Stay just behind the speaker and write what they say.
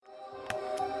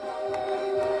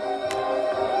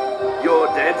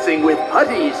dancing with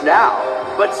putties now,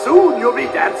 but soon you'll be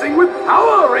dancing with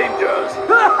Power Rangers.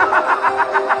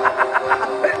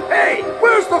 Hey,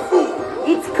 where's the food?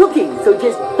 It's cooking, so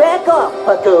just back off,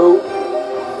 Pucko.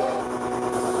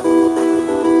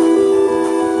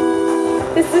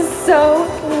 This is so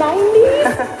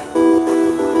 90s.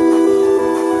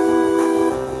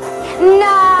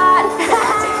 Not.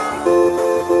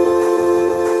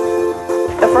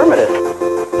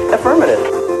 Affirmative.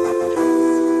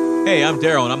 Hey, I'm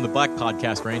Daryl, and I'm the Black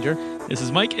Podcast Ranger. This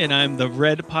is Mike, and I'm the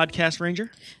Red Podcast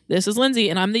Ranger. This is Lindsay,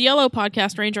 and I'm the Yellow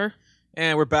Podcast Ranger.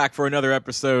 And we're back for another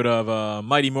episode of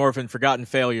Mighty Morphin Forgotten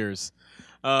Failures.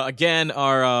 Again,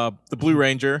 the Blue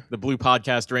Ranger, the Blue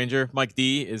Podcast Ranger, Mike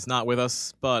D, is not with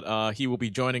us, but he will be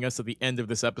joining us at the end of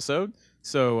this episode.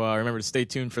 So remember to stay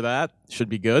tuned for that. Should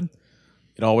be good.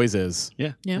 It always is.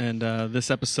 Yeah. Yeah. And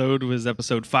this episode was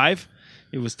episode 5.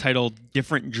 It was titled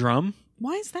Different Drum.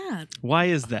 Why is that? Why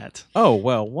is that? Oh,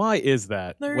 well, why is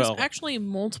that? There's actually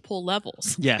multiple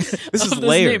levels. Yes. This is of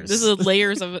layers. name. This is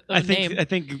layers of a name. I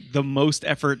think the most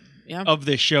effort Yeah. of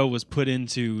this show was put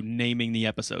into naming the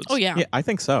episodes. Oh, yeah. Yeah, I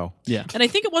think so. Yeah. And I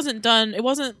think it wasn't done.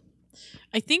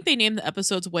 I think they named the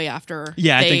episodes way after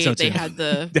Yeah, I think so, they too. had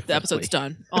the episodes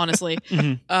done, honestly.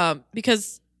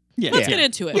 Because Yeah. let's get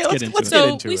into it. Yeah, let's get get into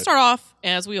into So we it. start off,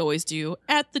 as we always do,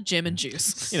 at the Gym and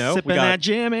Juice. You know, Sipping we got, that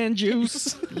jam and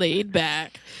juice. Laid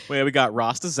back. we got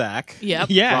Rasta Zach. Yep.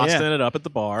 Yeah. Rosting it up at the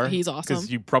bar. He's awesome.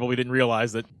 Because you probably didn't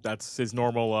realize that that's his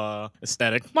normal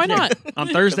aesthetic. Why not? On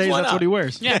Thursdays, Why that's not? what he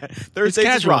wears. Yeah. Thursdays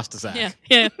is casual. Rasta Zach.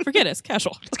 Yeah. Forget it. It's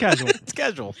casual. It's casual. It's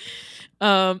casual.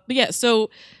 But yeah, so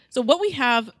what we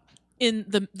have in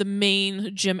the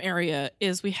main gym area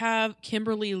is we have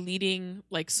Kimberly leading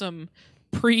like some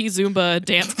pre-Zumba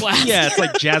dance class. Yeah, it's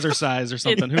like jazzercise or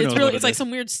something. Who knows? It's like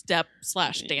some weird step /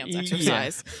 dance Yeah.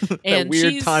 exercise. That And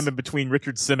weird she's- time in between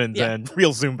Richard Simmons Yeah. and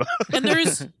real Zumba. and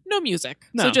there's no music.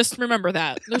 No. So just remember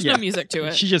that. There's Yeah. no music to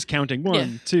it. She's just counting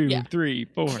 1, 2, Yeah. 3,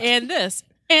 4. And this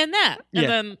and that and Yeah.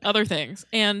 then other things.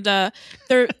 And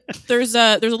there's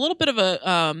a little bit of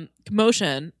a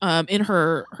commotion in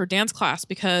her dance class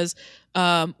because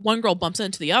one girl bumps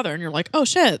into the other and you're like, oh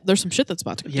shit, there's some shit that's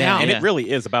about to go Yeah, down. And yeah. it really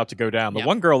is about to go down. The Yeah.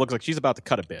 one girl looks like she's about to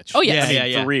cut a bitch. Oh, yes. I mean, Yeah,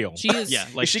 yeah. for real. She is Yeah,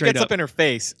 like she straight gets up in her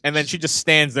face, and then she just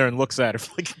stands there and looks at her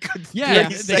for like a good Yeah,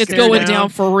 30 it's they seconds. stare going down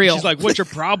for real. She's like, "What's your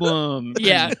problem?"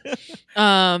 yeah.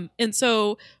 And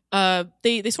so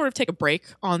they sort of take a break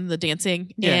on the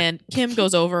dancing, Yeah. and Kim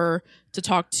goes over to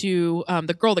talk to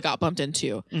the girl that got bumped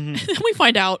into. Mhm. And we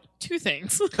find out 2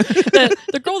 things.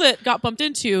 The girl that got bumped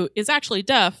into is actually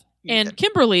deaf, and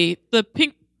Kimberly, the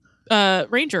pink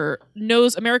ranger,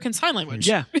 knows American Sign Language.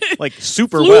 Yeah, like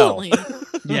super well. Fluently.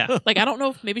 yeah, Like, I don't know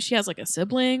if maybe she has like a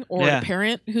sibling or Yeah. a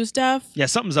parent who's deaf. yeah.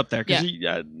 Something's up there because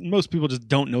most people just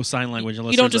don't know sign language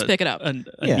unless You don't there's just pick it up. a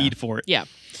Yeah. need for it. Yeah.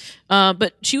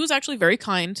 But she was actually very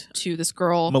kind to this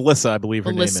girl. Melissa, I believe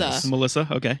her Melissa. name is. Melissa,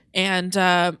 okay,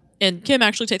 And Kim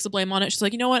actually takes the blame on it. She's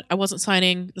like, you know what? I wasn't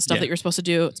signing the stuff Yeah. that you're supposed to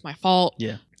do. It's my fault.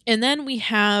 yeah, And then we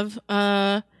have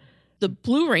the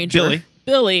Blue Ranger,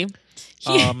 Billy.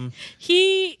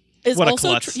 He is What a also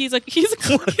klutz. he's a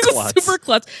klutz. super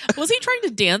klutz. Was he trying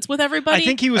to dance with everybody? I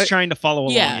think he was trying to follow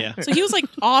along. Yeah. Yeah, So he was like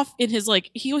off in his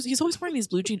like he's always wearing these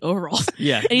blue jean overalls.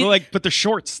 yeah. And he- But they're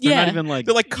shorts. They're Yeah. not even like.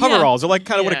 They're like coveralls. They're like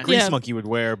kind of what Yeah. a grease Yeah. monkey would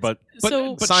wear, but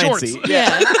So sciencey. shorts.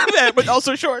 Yeah. Yeah, but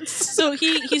also shorts. so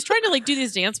he's trying to like do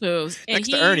these dance moves and Next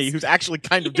to he's- Ernie, who's actually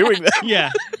kind of doing that.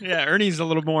 yeah, yeah. Ernie's a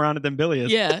little more on it than Billy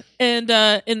is. Yeah.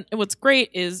 And what's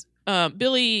great is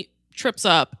Billy trips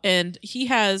up and he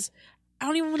has I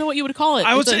don't even know what you would call it.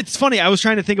 It's funny. I was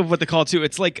trying to think of what they call it too.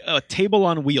 It's like a table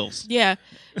on wheels. Yeah.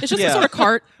 It's just a Yeah. sort of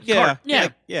cart. Yeah,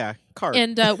 Yeah. cart.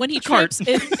 And when he Cart.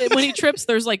 trips, when he trips,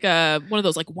 there's like one of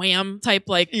those like wham type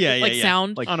like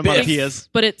sound, Like Onomatopoeias.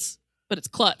 but it's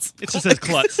klutz. It just says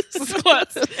klutz. It's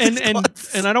klutz.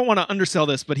 and I don't want to undersell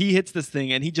this, but he hits this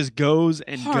thing and he just goes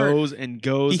and Hard. goes and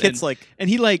goes. He hits like and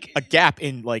he like a gap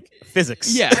in like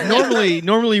physics. yeah.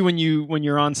 Normally when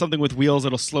you're on something with wheels,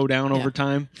 it'll slow down over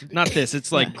time. Not this.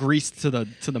 It's like greased to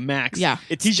the max. Yeah.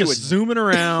 He's just zooming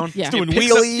around. Yeah. It doing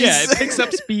picks up- wheelies. yeah, it picks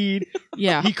up speed.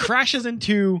 Yeah. He crashes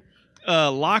into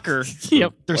a locker.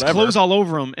 Yep. There's Whatever. clothes all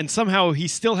over him, and somehow he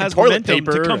still has toilet momentum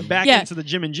to paper come and- back Yeah. into the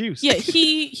gym and juice. Yeah,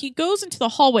 he goes into the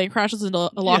hallway and crashes into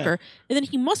a locker, and then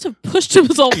he must have pushed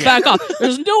himself back off.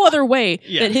 There's no other way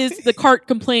Yeah. that the cart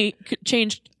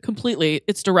changed completely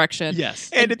its direction.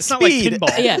 Yes. And it's not like speed.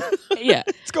 pinball. Yeah.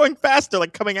 It's going faster,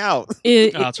 like coming out.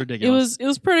 It's ridiculous. It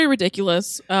was pretty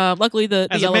ridiculous. Luckily, the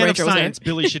As a Yellow man of Ranger was there. science,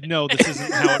 Billy should know this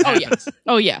isn't how it Oh, happens.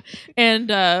 Oh yeah, and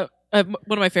one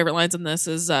of my favorite lines in this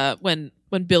is when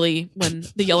when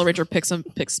the Yellow Ranger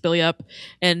picks Billy up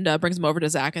and brings him over to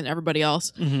Zach and everybody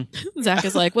else. Zach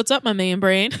is like, "What's up, my main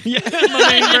brain?" Yeah,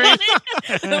 my main brain.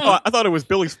 Oh, I thought it was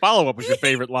Billy's follow-up was your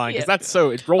favorite line because that's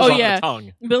so it rolls off the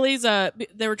tongue. Billy's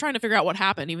they were trying to figure out what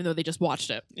happened even though they just watched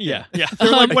it. Yeah. They're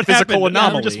like, what physical happened?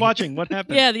 anomaly. I'm just watching. What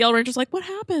happened? Yeah, the Yellow Ranger's like, "What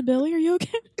happened, Billy? Are you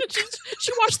okay?"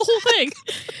 she watched the whole thing.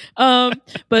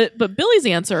 But Billy's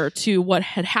answer to what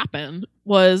had happened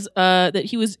was that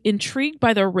he was intrigued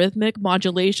by the rhythmic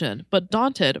modulation, but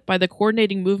daunted by the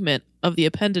coordinating movement of the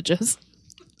appendages.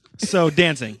 So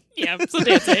dancing. Yeah, so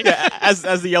dancing. As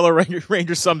the Yellow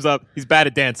Ranger sums up, he's bad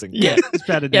at dancing. Yeah, it's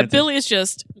bad at Yeah, dancing. Billy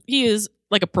is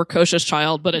like a precocious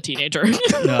child, but a teenager.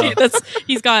 No.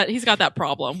 He's got that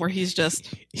problem where he's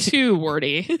just too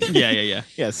wordy. Yeah.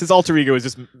 Yes, his alter ego is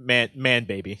just man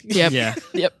baby. Yep. Yeah.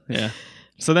 Yep. Yeah.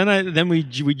 So then we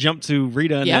jump to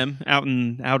Rita and Yep. them out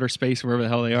in outer space, wherever the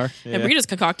hell they are. And Rita's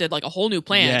concocted like a whole new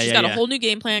plan. Yeah, She's yeah, got a yeah. whole new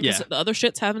game plan because Yeah. the other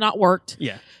shits have not worked.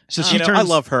 Yeah. So You she know, turns. I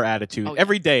love her attitude. Oh, yeah.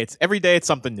 Every day it's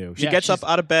something new. She Yeah, gets up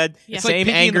she's- out of bed, Yeah. It's like same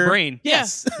Pinky in the anger. Brain.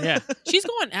 Yes. Yeah. She's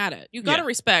going at it. You got to Yeah.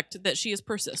 respect that she is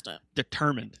persistent.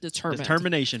 Determined. Determined.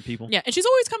 Determination, people. Yeah, and she's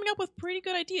always coming up with pretty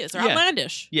good ideas. They're Yeah.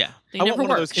 outlandish. Yeah. They I never want one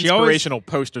work. of those She always- inspirational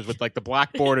posters with like the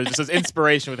blackboard. It just says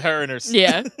inspiration with her and her.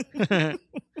 Yeah.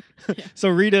 So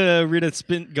Rita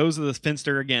goes to the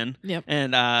Finster again. Yep.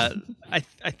 And I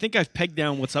think I've pegged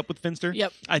down what's up with Finster.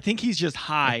 Yep. I think he's just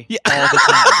high Yeah. all the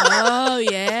time. Oh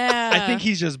yeah. I think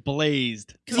he's just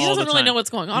blazed. because he all doesn't the really time. know what's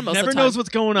going on most Never of the time. knows what's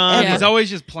going on. Yeah. He's always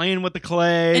just playing with the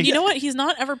clay. And you know what? He's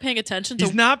not ever paying attention to.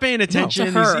 He's not paying attention.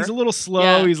 To her. He's a little slow.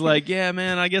 Yeah. He's like, yeah,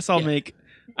 man, I guess I'll Yeah. make.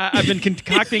 I've been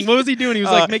concocting. What was he doing? He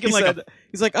was like making like a.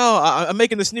 He's like, oh, I'm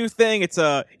making this new thing. It's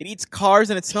it eats cars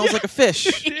and it smells like a fish.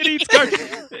 It eats cards.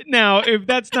 Now, if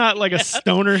that's not like a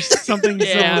stoner something Yeah.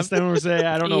 some of the stoner would say,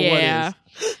 I don't know what is.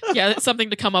 Yeah, it's something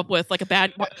to come up with, like a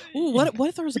bad. What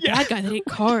if there was a bad guy that ate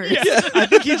cars? Yeah. I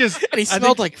think he just. And he I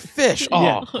smelled think- like fish. Oh,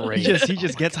 Yeah. great. He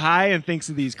just gets high and thinks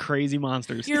of these crazy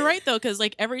monsters. You're right though, because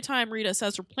like every time Rita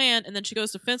says her plan, and then she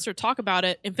goes to Finster to talk about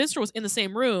it, and Finster was in the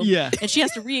same room, Yeah. and she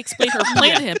has to re-explain her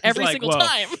plan to him every like, single whoa.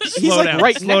 time. He's Slow like down.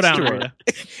 right Slow next down, to her. Rita.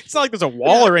 It's not like there's a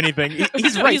wall or anything.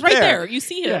 He's right He's right there. there. You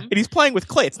see him. And he's playing with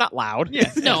clay. It's not loud. Yeah.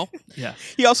 No. Yeah.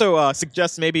 He also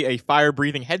suggests maybe a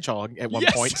fire-breathing hedgehog at one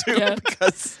Yes. point too, Yeah.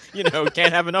 because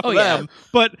can't have enough Oh, of yeah. them.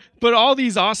 But all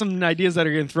these awesome ideas that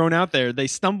are getting thrown out there, they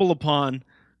stumble upon.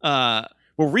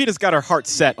 Well, Rita's got her heart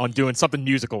set on doing something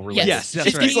musical related. Yes, that's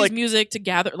She's right. gonna It's use like music to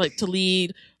gather, like to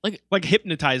lead, like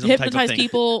hypnotize them type of hypnotize thing.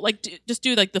 people, like just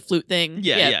do like the flute thing.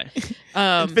 Yeah.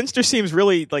 Um, Finster seems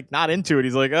really like not into it.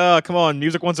 He's like, "Oh, come on,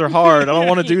 music ones are hard. I don't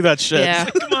want to do that shit. Yeah.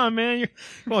 Come on, man, you're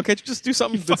Come on, can't you just do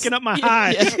something that's fucking up my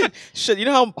high. yeah. shit? You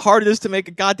know how hard it is to make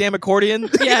a goddamn accordion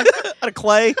Yeah. out of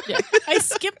clay? Yeah. I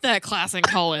skipped that class in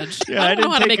college. Yeah, I don't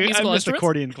know how to make I musical missed instruments.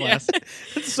 accordion class.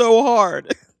 It's so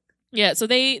hard. Yeah, so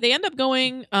they end up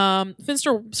going.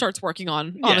 Finster starts working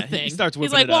on Yeah, a he thing. starts He's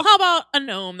whipping like, it "Well, up. how about a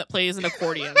gnome that plays an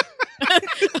accordion?"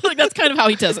 Like that's kind of how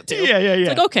he does it too. Yeah. It's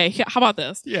like, okay, how about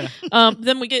this? Yeah.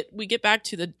 Then we get back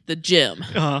to the gym,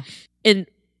 Uh-huh. and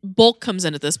Bulk comes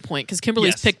in at this point because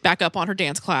Kimberly's Yes. picked back up on her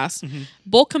dance class. Mhm.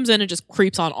 Bulk comes in and just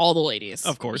creeps on all the ladies.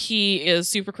 Of course. he is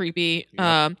super creepy.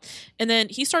 Yeah. And then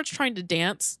he starts trying to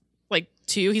dance like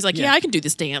too. He's like, Yeah. "Yeah, I can do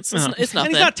this dance. It's, Uh-huh. it's nothing."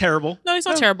 And he's not terrible, no, he's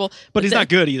not terrible, but he's then- not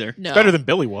good either. No, Better than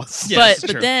Billy was. Yeah, but that's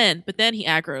but true. then he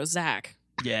aggroes Zach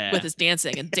Yeah. with his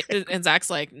dancing, and Zach's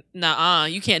like, "Nah,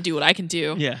 you can't do what I can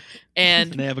do." Yeah.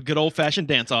 And And they have a good old fashioned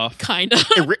dance off. kind of,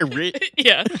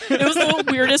 yeah, it was the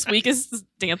weirdest, weakest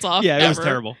dance off. Yeah, it was ever.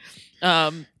 terrible.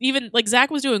 Even like Zach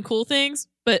was doing cool things,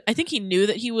 but I think he knew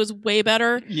that he was way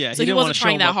better. Yeah, So he didn't wasn't want to show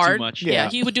trying him that up hard. Too much. Yeah,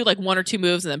 he would do like one or two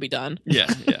moves and then be done.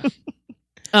 Yeah. Yeah.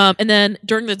 And then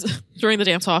during the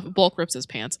dance off, Bulk rips his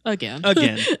pants again.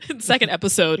 Again. Second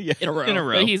episode Yeah, in a row. In a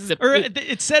row. But he's Or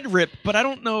it said rip, but I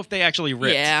don't know if they actually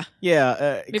ripped. yeah, Yeah,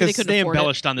 Maybe they because couldn't They afford it.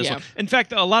 embellished on this Yeah. one. In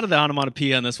fact, a lot of the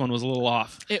onomatopoeia on this one was a little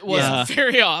off. it was Yeah.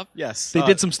 very off. yes, They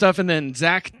did some stuff, and then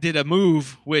Zach did a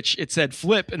move which it said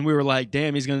flip, and we were like,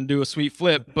 "Damn, he's going to do a sweet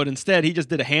flip." But instead, he just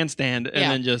did a handstand and Yeah.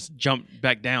 then just jumped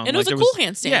back down. And it was Like, a there cool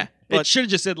handstand. Yeah, it But- should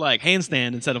have just said like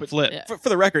handstand instead of flip. Yeah. For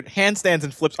the record, handstands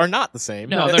and flips are not the same.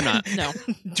 No, they're not. No.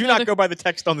 Do not go by the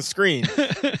text on the screen.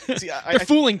 See, They're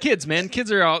fooling kids, man.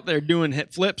 Kids are out there doing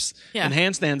hit flips Yeah. and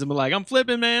handstands, and be like, "I'm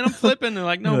flipping, man. I'm flipping." They're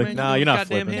like, "No, Like, man, nah, you're you're not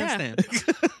goddamn flipping."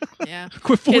 handstand. Yeah.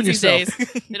 Quit fooling Kids these yourself."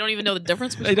 days, they don't even know the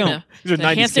difference. They don't. between These are the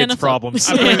 90s handstand kids' and flip. problems.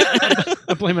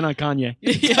 I blame it on Kanye.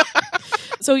 Yeah.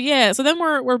 So then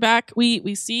we're back.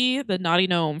 We see the naughty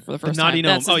gnome for the The first naughty time.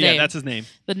 gnome. That's his Oh yeah, name. that's his name.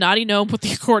 the naughty gnome with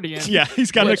the accordion. Yeah,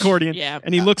 he's got Which- an accordion. yeah.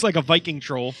 and he looks like a Viking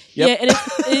troll. Yep. Yeah,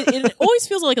 and it always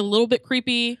feels like a little bit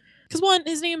creepy because one,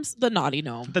 his name's the Naughty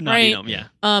Gnome. The Naughty right? Gnome,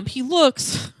 yeah.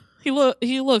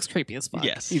 He looks creepy as fuck.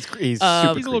 Yes. He's super He's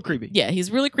a little creepy. Yeah,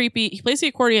 he's really creepy. He plays the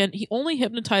accordion. He only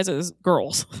hypnotizes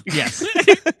girls. Yes.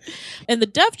 And the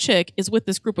deaf chick is with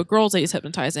this group of girls that he's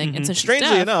hypnotizing. And since she's Strangely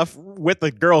deaf, enough, with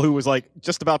the girl who was like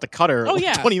just about to cut her Oh, like,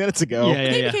 yeah. 20 minutes ago. Yeah,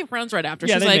 they became friends right after.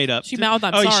 Yeah, She's they like, made up. She mouthed,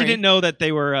 I'm oh, sorry. she didn't know that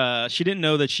they were. She didn't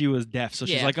know that she was deaf, so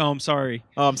she's Yeah. like, "Oh, I'm sorry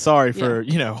Oh, I'm sorry for, for all-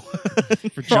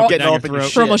 getting getting all up in your throat."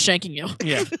 shit. for almost shanking you.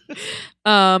 Yeah,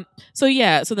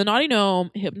 So the Naughty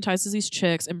Gnome hypnotizes these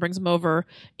chicks and brings them over,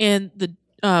 and the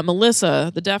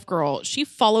Melissa, the deaf girl, she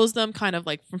follows them kind of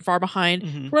like from far behind.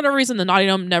 Mhm. For whatever reason, the Naughty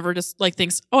Gnome never just like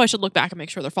thinks, "Oh, I should look back and make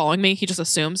sure they're following me." He just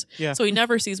assumes. Yeah. So he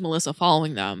never sees Melissa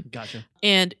following them, gotcha.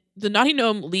 and the Naughty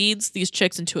Gnome leads these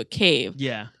chicks into a cave.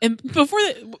 Yeah, And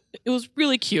it was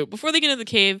really cute. Before they get into the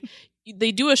cave,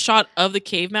 they do a shot of the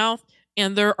cave mouth,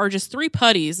 and there are just 3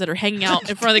 putties that are hanging out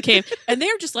in front of the cave, and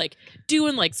they're just like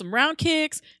doing like some round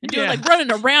kicks and doing Yeah. like running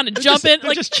around and jumping. They're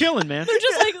Like just chilling, man. they're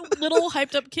just like little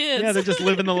hyped up kids. Yeah, they're just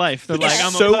living the life. They're like,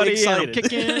 I'm So a putty, excited. I'm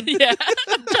kicking, yeah,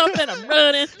 I'm jumping, I'm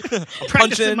running.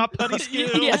 practicing punching. my putty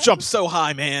skills. Yeah. I jumped so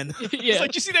high, man. Yeah, It's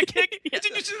like, did you see that kick? Yeah.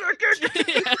 Did you see that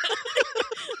kick? yeah.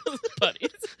 Those putties.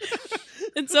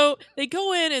 And so they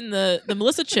go in, and the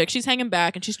Melissa chick, she's hanging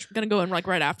back, and she's gonna go in like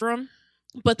right after them.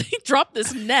 But they drop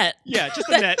this net. Yeah, just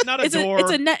a net, not a door.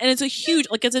 It's a net, and it's a huge,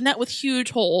 like it's a net with huge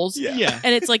holes. Yeah.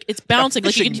 And it's like it's bouncing.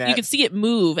 Like you fishing can net. see it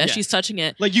move as Yeah. she's touching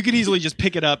it. Like you could easily just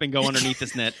pick it up and go underneath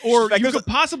this net, or Like, you there's could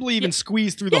possibly even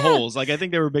squeeze through the Yeah. holes. Like I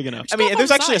think they were big enough. I mean, on there's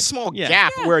the actually a side. small Yeah.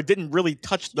 gap where it didn't really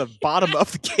touch the bottom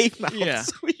of the cave mouth. Yeah.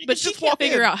 So you But could she just can't walk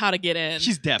figure in. out how to get in.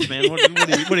 She's deaf, man. What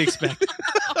do you expect?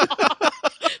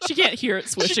 She can't hear it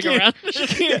swishing can't- around. She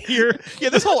can't hear. Yeah,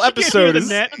 this whole Can't hear episode the is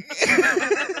net.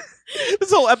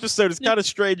 this whole episode is kind of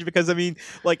strange because I mean,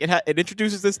 like it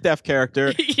introduces this deaf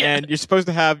character, Yeah. and you're supposed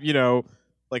to have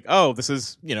like, oh, this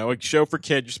is a show for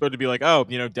kids. You're supposed to be like, oh,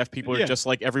 deaf people are Yeah. just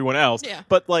like everyone else. Yeah.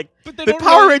 But like, But they the don't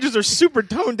Power really- Rangers are super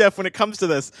tone deaf when it comes to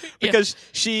this Yeah. because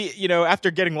she, after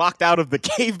getting locked out of the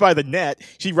cave by the net,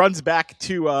 she runs back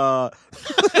to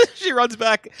she runs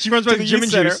back She runs to back the to Jim youth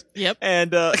and center, Juice. Yep.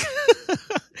 and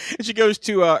and she goes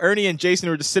to Ernie and Jason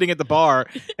who are just sitting at the bar,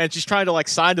 and she's trying to like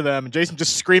sign to them, and Jason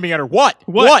just screaming at her, "What?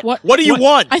 What? What do you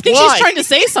want? I think Why?" she's trying to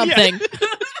say something.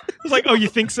 I was like, oh, you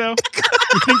think so?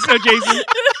 You think so, Jason?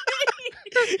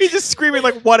 He's just screaming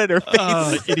like what at her face.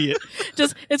 Oh, idiot!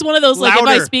 Just it's one of those like if I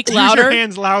Louder. speak Use louder, your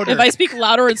hands louder. if I speak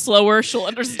louder and slower, she'll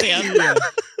understand. Yeah.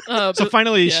 So But-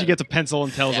 finally, yeah. she gets a pencil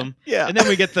and tells Yeah. him. Yeah. And then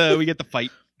we get the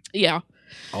fight. yeah.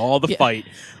 All the Yeah. fight.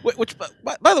 Which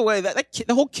by the way, the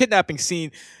whole kidnapping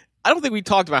scene, I don't think we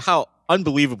talked about how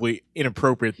unbelievably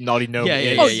inappropriate Naughty Gnome Yeah,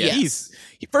 yeah, is. yeah, Oh, yeah.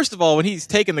 He first of all, when he's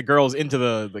taking the girls into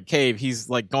the cave, he's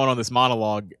like going on this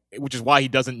monologue, which is why he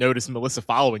doesn't notice Melissa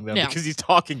following them Yeah. because he's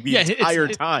talking the Yeah, it's- entire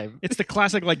it- time. It's the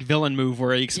classic like villain move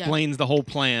where he explains the whole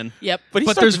plan. Yep. But, he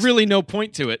But starts there's really no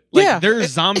point to it. Like Yeah. they're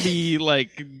zombie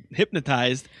like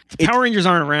hypnotized. The It- Power Rangers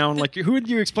aren't around. Like who are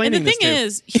you And explaining the thing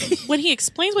this to? is, when he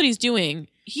explains what he's doing,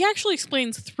 he actually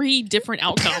explains 3 different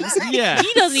outcomes. Yeah.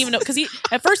 He doesn't even know because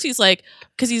at first he's like,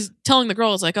 because he's telling the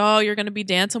girls like, oh, you're going to be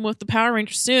dancing with the Power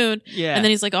Rangers soon. Yeah. And then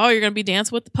he's like, oh, you're going to be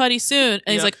dancing with the putty soon.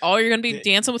 And he's Yep. like, oh, you're going to be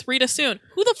dancing with Rita soon.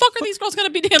 Who the fuck are these girls going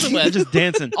to be dancing they're with? just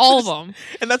dancing. All of them.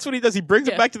 and that's what he does. He brings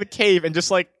Yeah. them back to the cave and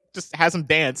just has them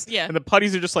dance. Yeah. And the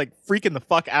putties are just like freaking the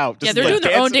fuck out. Yeah, Just, they're like, doing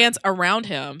their own dancing. dance around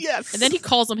him. Yes. And then he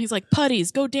calls them. He's like,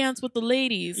 putties, go dance with the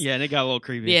ladies. Yeah, and it got a little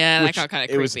creepy. Yeah, that Which got kind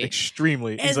of it was creepy.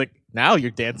 extremely. He's And- like, now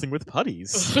you're dancing with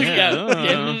putties. Yeah. Uh.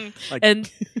 Yeah. Like- And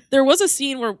there was a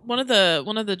scene where one of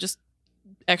the just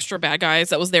extra bad guys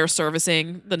that was there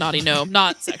servicing the Naughty Gnome,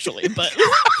 not sexually, but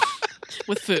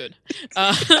with food.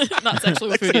 Not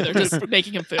sexually with food either, just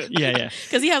making him food. Yeah, yeah.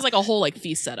 Because he has like a whole like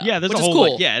feast set up. Yeah, there's which a is whole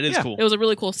cool. like, yeah, it is Yeah. cool. It was a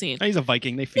really cool scene. He's a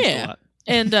Viking. They feast Yeah. a lot.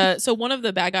 And so one of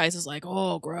the bad guys is like,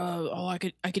 "Oh, gross! Oh, I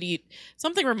could eat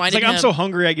something." It's Reminding like him. I'm so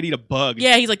hungry I could eat a bug.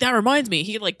 Yeah, he's like, that reminds me.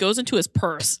 He like goes into his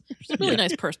purse. It's a really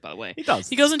nice purse, by the way. He does.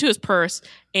 He goes into his purse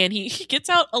and he gets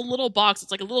out a little box.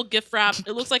 It's like a little gift wrap.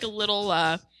 It looks like a little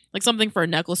like something for a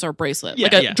necklace or a bracelet, Yeah,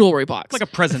 like a yeah. jewelry box. It's like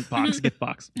a present box, gift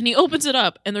box. And he opens it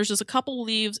up and there's just a couple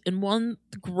leaves and one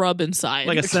grub inside.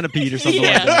 Like a centipede or something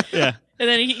Yeah. like that. Yeah. And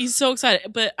then he's so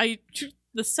excited, but I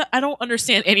don't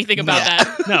understand anything about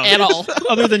that No. at all.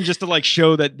 Other than just to like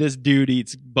show that this dude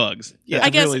eats bugs. Yeah. That's I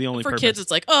guess really the only for purpose. kids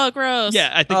it's like, oh, gross.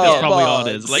 Yeah, I think Oh, that's probably all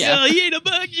it bugs. is. Like, Yeah. oh, you ate a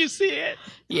bug, you see it.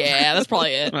 Yeah, that's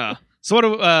probably it. So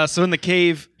what? So in the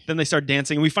cave, then they start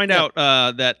dancing, and we find out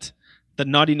that the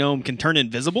Naughty Gnome can turn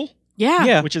invisible, Yeah.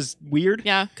 Yeah. which is weird.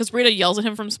 Yeah, because Rita yells at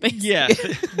him from space. Yeah,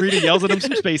 Rita yells at him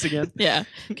from space again. Yeah,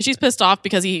 because she's pissed off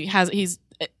because he's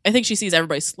I think she sees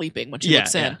everybody sleeping when she Yeah,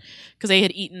 looks in yeah. because they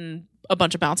had eaten a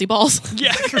bunch of bouncy balls.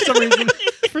 Yeah, for some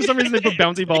reason they put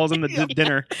bouncy balls in the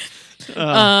dinner.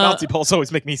 Bouncy balls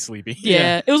always make me sleepy.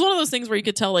 Yeah, it was one of those things where you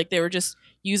could tell like they were just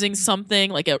using something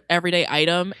like a everyday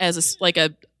item as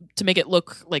to make it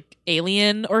look like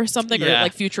alien or something or Yeah.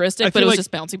 like futuristic, I but it feel was like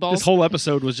just bouncy balls. This whole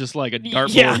episode was just like a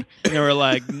dartboard. Yeah. And they were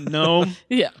like gnome,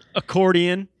 yeah,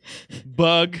 accordion,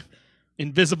 bug,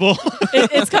 invisible.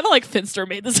 it's kind of like Finster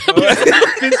made this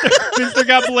episode. Finster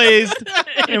got blazed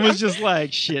and was just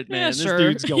like, shit, man, Yeah, this sure.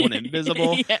 dude's going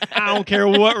invisible. Yeah. I don't care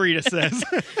what Rita says.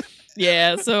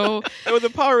 Yeah, so And when the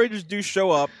Power Rangers do show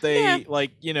up, they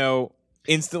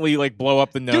instantly blow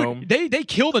up the gnome. Dude, they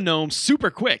kill the gnome super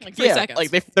quick. like 3 seconds. Like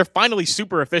they're finally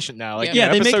super efficient now. Like Yeah. Yeah,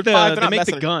 in they make episode 5, they're not the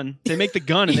messing- gun. They make the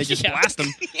gun and they just Yeah. blast them.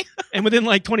 And within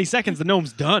like 20 seconds, the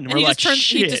gnome's done. and We're he like, just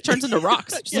shit. turns into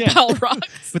rocks, just Yeah. a pile of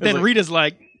rocks. But then like- Rita's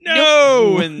like,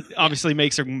 no, and obviously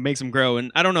makes him grow.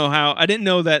 And I don't know how. I didn't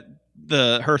know that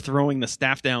her throwing the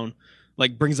staff down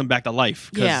brings him back to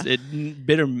life because Yeah. it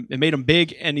bit him. It made him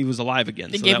big, and he was alive again.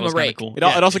 It so gave that him was a kinda rake. Cool. It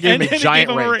also gave him a And it giant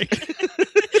gave him a rake.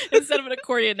 Instead of an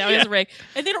accordion, now he has a rake.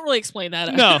 And they don't really explain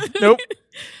that. No, Nope.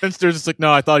 Finster's just like,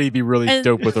 no, I thought he'd be really And-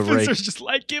 dope with a rake. Finster's just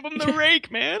like, give him the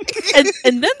rake, man.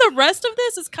 and then the rest of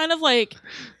this is kind of like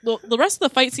the rest of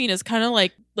the fight scene is kind of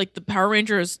like the Power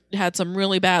Rangers had some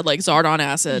really bad Zardon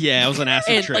acid. Yeah, it was an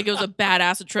acid and trip. it was a bad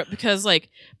acid trip because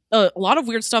a lot of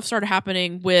weird stuff started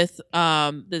happening with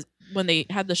when they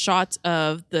had the shots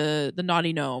of the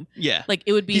naughty gnome. Yeah,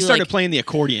 It would be he started playing the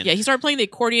accordion. Yeah, he started playing the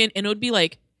accordion, and it would be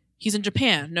like, he's in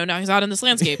Japan. No, now he's out in this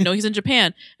landscape. No, he's in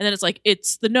Japan. And then it's like,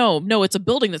 it's the gnome. No, it's a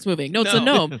building that's moving. No, it's a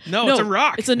gnome. No, it's a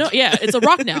rock. It's a gnome. Yeah, it's a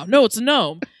rock now. No, it's a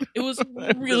gnome. It was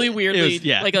really weirdly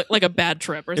yeah. like a bad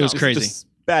trip or It was something. crazy. Just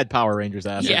bad Power Rangers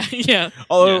acid. Yeah.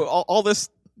 Although all this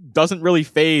doesn't really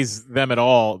phase them at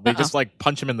all. They Uh-uh. just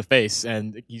punch him in the face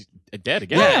and he's dead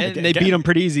again. Yeah, and they beat him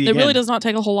pretty easy. It again. really does not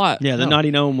take a whole lot. Yeah, the No. naughty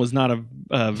gnome was not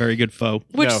a very good foe.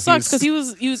 Which No, sucks he's-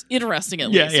 because he was interesting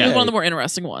at Yeah, least. He yeah. was one of the more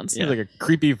interesting ones. He's like a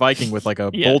creepy Viking with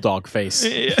a Yeah. bulldog face.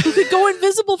 Who could go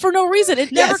invisible for no reason.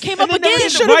 It never came up and then again. they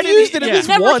should have used it at least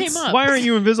never once. came up. Why aren't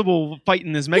you invisible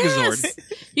fighting this Megazord? Yes.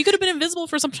 You could have been invisible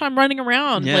for some time running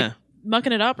around, Yeah.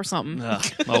 mucking it up or something. Ugh,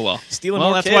 oh well. Stealing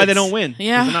Well, more that's why they kids. don't win. 'cause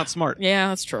Yeah. they're not smart. Yeah,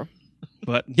 that's true.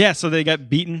 But yeah, so they got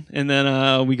beaten, and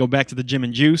then we go back to the Jim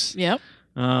and Juice. Yep.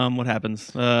 What happens?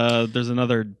 There's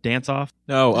another dance off.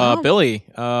 No, Oh. Billy.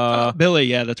 Billy,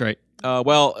 yeah, that's right.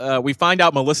 We find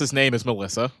out Melissa's name is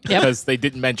Melissa Yep. because they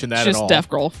didn't mention that She's at just all. deaf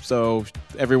girl. So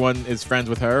everyone is friends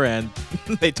with her, and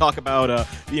they talk about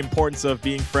the importance of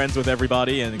being friends with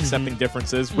everybody and accepting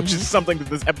differences, which is something that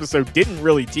this episode didn't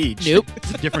really teach. Nope.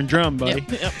 It's a different drum, buddy.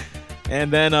 Yep.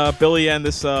 And then Billy and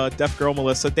this deaf girl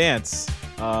Melissa dance,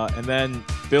 and then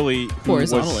Billy who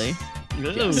Horizontally.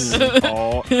 Was, Ooh.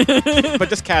 oh, but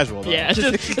just casual. Though. Yeah,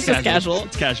 just casual.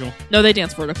 It's casual. No, they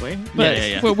dance vertically. But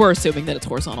Yeah. we're assuming that it's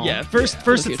horizontal. Yeah, first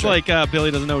for the it's future. like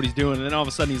Billy doesn't know what he's doing, and then all of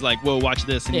a sudden he's like, "Whoa, watch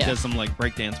this!" and Yeah. he does some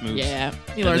breakdance moves. Yeah.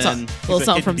 You And learn then something. A he's little a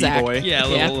something from indie Zach. boy. Yeah,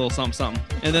 a little something,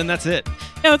 and then that's it.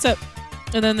 Yeah, that's it.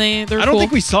 And then they're I don't cool.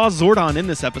 think we saw Zordon in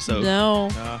this episode No,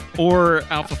 or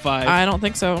Alpha 5. I don't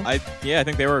think so. I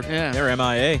think they were Yeah. they were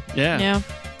MIA. Yeah.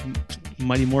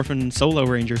 Mighty Morphin Solo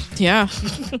Rangers. Yeah.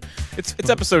 It's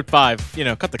episode 5.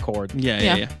 Cut the cord. Yeah.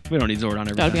 Yeah. We don't need Zordon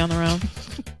every Gotta time. be on the round.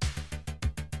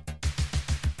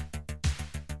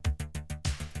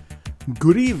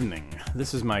 Good evening.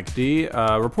 This is Mike D,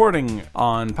 reporting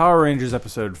on Power Rangers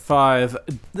Episode 5.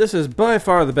 This is by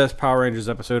far the best Power Rangers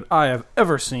episode I have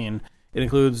ever seen. It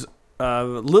includes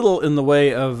little in the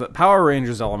way of Power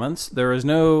Rangers elements. There is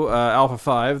no Alpha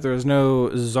 5. There is no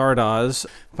Zardoz.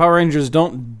 Power Rangers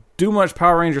don't do much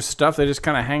Power Ranger stuff. They just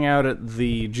kind of hang out at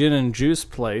the Gin and Juice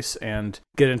place and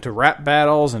get into rap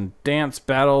battles and dance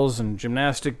battles and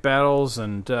gymnastic battles.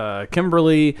 And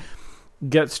Kimberly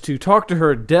gets to talk to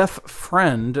her deaf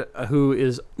friend who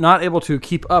is not able to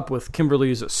keep up with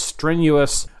Kimberly's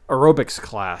strenuous aerobics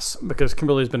class because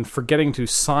Kimberly's been forgetting to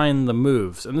sign the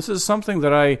moves. And this is something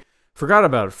that I forgot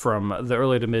about from the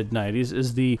early to mid-90s,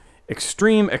 is the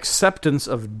extreme acceptance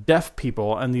of deaf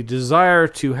people and the desire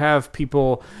to have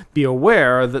people be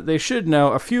aware that they should know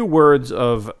a few words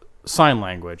of sign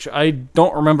language. I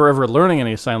don't remember ever learning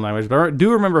any sign language, but I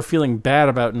do remember feeling bad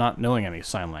about not knowing any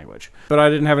sign language. But I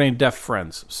didn't have any deaf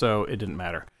friends, so it didn't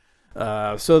matter.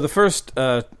 So the first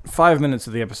 5 minutes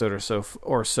of the episode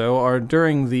or so are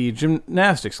during the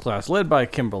gymnastics class led by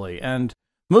Kimberly, and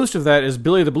most of that is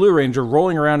Billy the Blue Ranger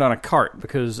rolling around on a cart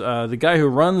because the guy who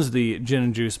runs the Gin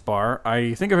and Juice bar,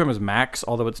 I think of him as Max,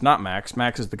 although it's not Max.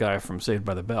 Max is the guy from Saved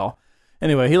by the Bell.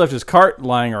 Anyway, he left his cart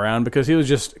lying around because he was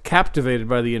just captivated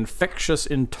by the infectious,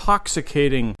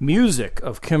 intoxicating music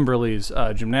of Kimberly's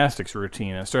gymnastics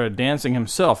routine and started dancing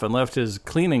himself and left his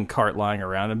cleaning cart lying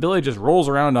around. And Billy just rolls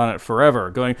around on it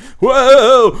forever, going,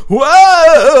 whoa,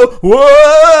 whoa,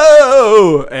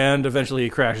 whoa! And eventually he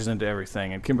crashes into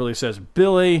everything. And Kimberly says,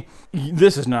 Billy,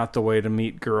 this is not the way to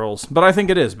meet girls. But I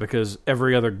think it is, because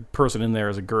every other person in there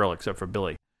is a girl except for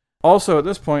Billy. Also, at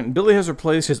this point, Billy has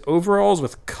replaced his overalls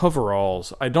with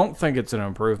coveralls. I don't think it's an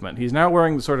improvement. He's now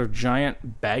wearing the sort of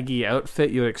giant, baggy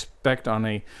outfit you would expect on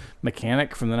a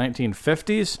mechanic from the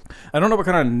 1950s. I don't know what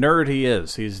kind of nerd he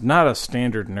is. He's not a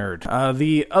standard nerd.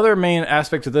 The other main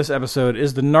aspect of this episode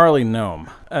is the gnarly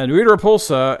gnome. Rita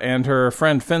Repulsa and her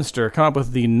friend Finster come up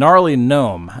with the gnarly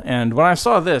gnome. And when I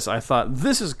saw this, I thought,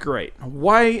 this is great.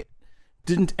 Why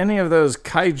didn't any of those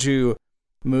kaiju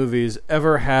movies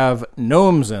ever have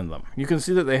gnomes in them? You can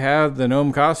see that they have the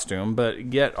gnome costume,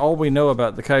 but yet all we know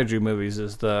about the kaiju movies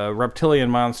is the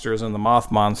reptilian monsters and the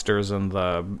moth monsters and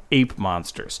the ape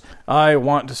monsters. I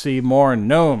want to see more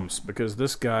gnomes, because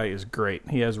this guy is great.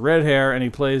 He has red hair and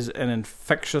he plays an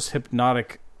infectious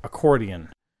hypnotic accordion.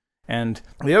 And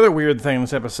the other weird thing in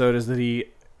this episode is that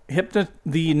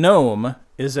the gnome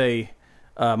is a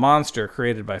monster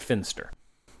created by Finster.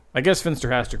 I guess Finster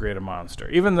has to create a monster.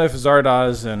 Even if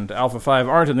Zardoz and Alpha 5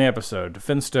 aren't in the episode,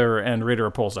 Finster and Rita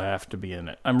Repulsa have to be in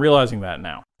it. I'm realizing that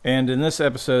now. And in this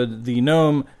episode, the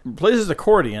gnome plays his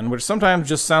accordion, which sometimes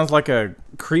just sounds like a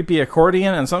creepy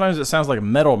accordion, and sometimes it sounds like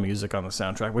metal music on the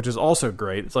soundtrack, which is also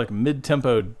great. It's like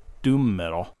mid-tempo doom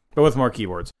metal, but with more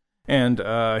keyboards. And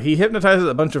he hypnotizes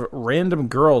a bunch of random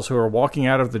girls who are walking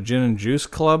out of the Gin and Juice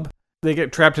Club. They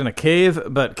get trapped in a cave,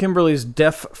 but Kimberly's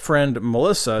deaf friend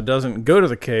Melissa doesn't go to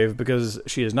the cave because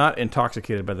she is not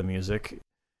intoxicated by the music,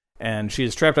 and she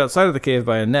is trapped outside of the cave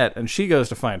by a net, and she goes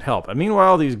to find help. And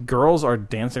meanwhile, these girls are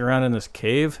dancing around in this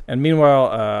cave, and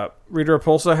meanwhile, Rita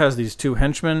Repulsa has these two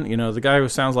henchmen, the guy who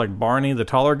sounds like Barney, the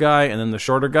taller guy, and then the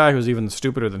shorter guy who's even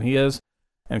stupider than he is,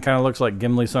 and kind of looks like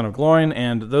Gimli, son of Gloin,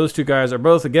 and those two guys are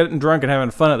both getting drunk and having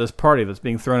fun at this party that's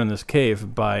being thrown in this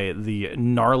cave by the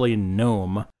gnarly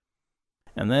gnome.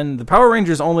 And then the Power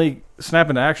Rangers only snap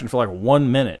into action for like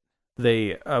 1 minute.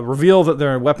 They reveal that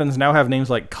their weapons now have names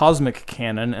like Cosmic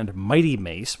Cannon and Mighty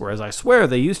Mace, whereas I swear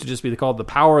they used to just be called the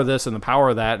Power this and the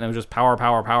Power that, and it was just Power,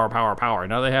 Power, Power, Power, Power.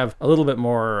 Now they have a little bit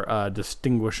more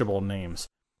distinguishable names.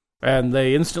 And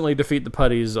they instantly defeat the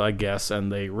putties, I guess,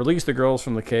 and they release the girls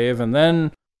from the cave, and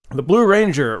then the Blue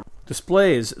Ranger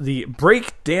displays the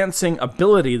break-dancing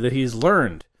ability that he's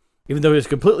learned. Even though he's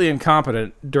completely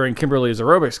incompetent during Kimberly's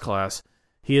aerobics class,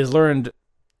 he has learned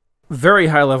very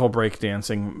high-level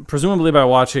breakdancing, presumably by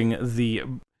watching the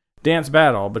dance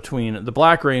battle between the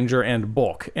Black Ranger and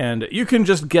Bulk. And you can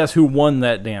just guess who won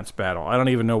that dance battle. I don't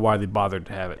even know why they bothered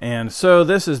to have it. And so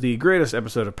this is the greatest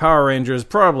episode of Power Rangers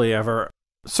probably ever,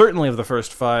 certainly of the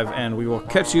first 5, and we will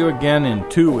catch you again in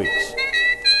 2 weeks.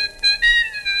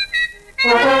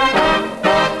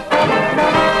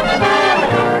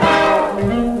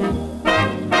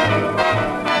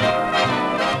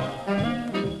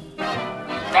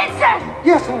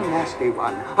 Yes, oh nasty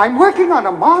one. I'm working on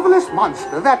a marvelous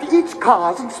monster that eats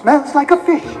cars and smells like a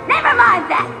fish. Never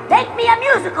mind that. Make me a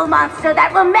musical monster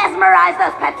that will mesmerize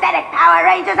those pathetic Power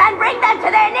Rangers and bring them to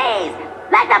their knees.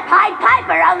 Like the Pied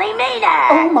Piper, only meaner.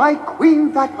 Oh, my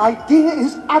queen, that idea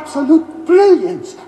is absolute brilliance.